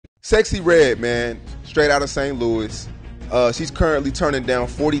Sexy Red, man, straight out of St. Louis. She's currently turning down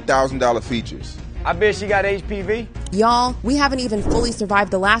 $40,000 features. I bet she got HPV. Y'all, we haven't even fully survived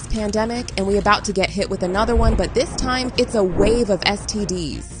the last pandemic, and we about to get hit with another one, but this time, it's a wave of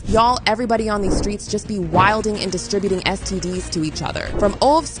STDs. Y'all, everybody on these streets just be wilding and distributing STDs to each other. From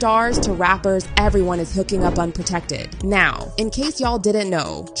OV stars to rappers, everyone is hooking up unprotected. Now, in case y'all didn't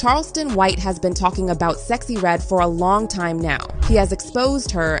know, Charleston White has been talking about Sexyy Red for a long time now. He has exposed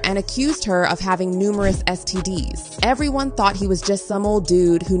her and accused her of having numerous STDs. Everyone thought he was just some old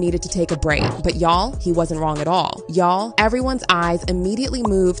dude who needed to take a break, but y'all, he wasn't wrong at all. Y'all, everyone's eyes immediately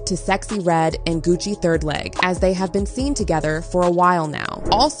moved to Sexyy Red and Gucci Third Leg, as they have been seen together for a while now.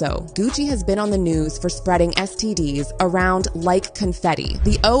 Also, Gucci has been on the news for spreading STDs around like confetti.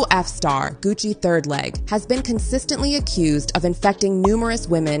 The OF star, Gucci Third Leg, has been consistently accused of infecting numerous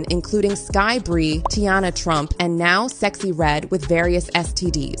women, including Sky Bree, Tiana Trump, and now Sexyy Red with various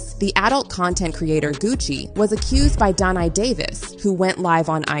STDs. The adult content creator Gucci was accused by Donai Davis, who went live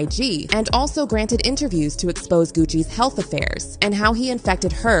on IG, and also granted interviews to expose Gucci's health affairs and how he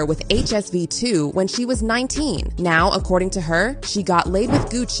infected her with HSV-2 when she was 19. Now, according to her, she got laid with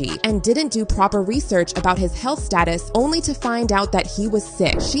Gucci and didn't do proper research about his health status, only to find out that he was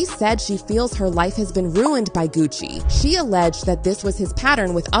sick. She said she feels her life has been ruined by Gucci. She alleged that this was his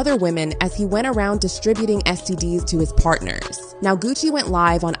pattern with other women as he went around distributing STDs to his partners. Now, Gucci went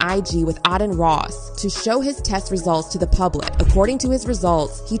live on IG with Aden Ross to show his test results to the public. According to his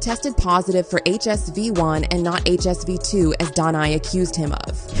results, he tested positive for HSV-1 and not HSV-2 as Donai accused him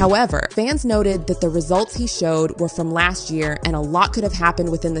of. However, fans noted that the results he showed were from last year and a lot could have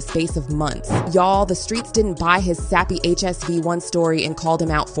happened within the space of months. Y'all, the streets didn't buy his sappy HSV-1 story and called him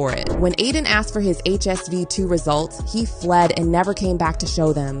out for it. When Aden asked for his HSV-2 results, he fled and never came back to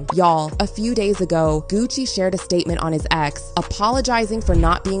show them. Y'all, a few days ago, Gucci shared a statement on his ex, apologizing for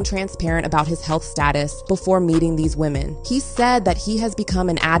not being transparent about his health status before meeting these women. He said that he has become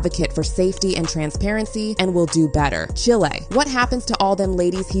an advocate for safety and transparency and will do better. Chile, what happens to all them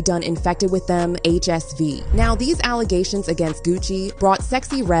ladies he done infected with them HSV? Now, these allegations against Gucci brought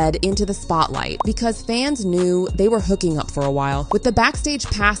Sexyy Red into the spotlight because fans knew they were hooking up for a while. With the backstage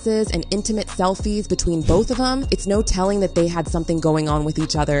passes and intimate selfies between both of them, it's no telling that they had something going on with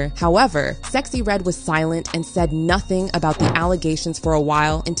each other. However, Sexyy Red was silent and said nothing about the allegations for a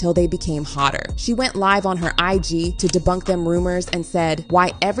while until they became hotter. She went live on her IG to debunk them rumors and said,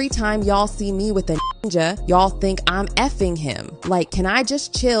 "Why every time y'all see me with a ninja, y'all think I'm effing him? Like, can I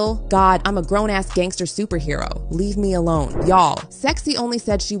just chill? God, I'm a grown-ass gangster superhero. Leave me alone." Y'all, Sexyy only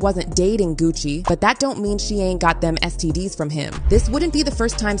said she wasn't dating Gucci, but that don't mean she ain't got them STDs from him. This wouldn't be the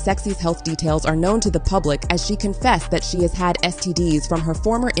first time Sexy's health details are known to the public, as she confessed that she has had STDs from her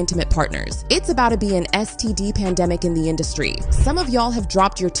former intimate partners. It's about to be an STD pandemic in the industry. Some of y'all have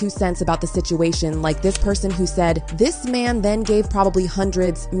dropped your 2 cents about the situation, like this person who said, "This man then gave probably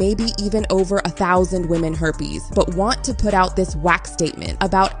hundreds, maybe even over 1,000 women herpes, but want to put out this whack statement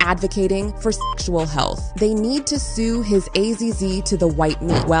about advocating for sexual health. They need to sue his AZZ to the white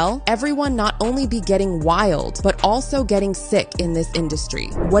meat." Well, everyone not only be getting wild, but also getting sick in this industry.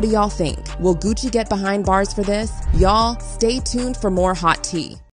 What do y'all think? Will Gucci get behind bars for this? Y'all, stay tuned for more hot tea.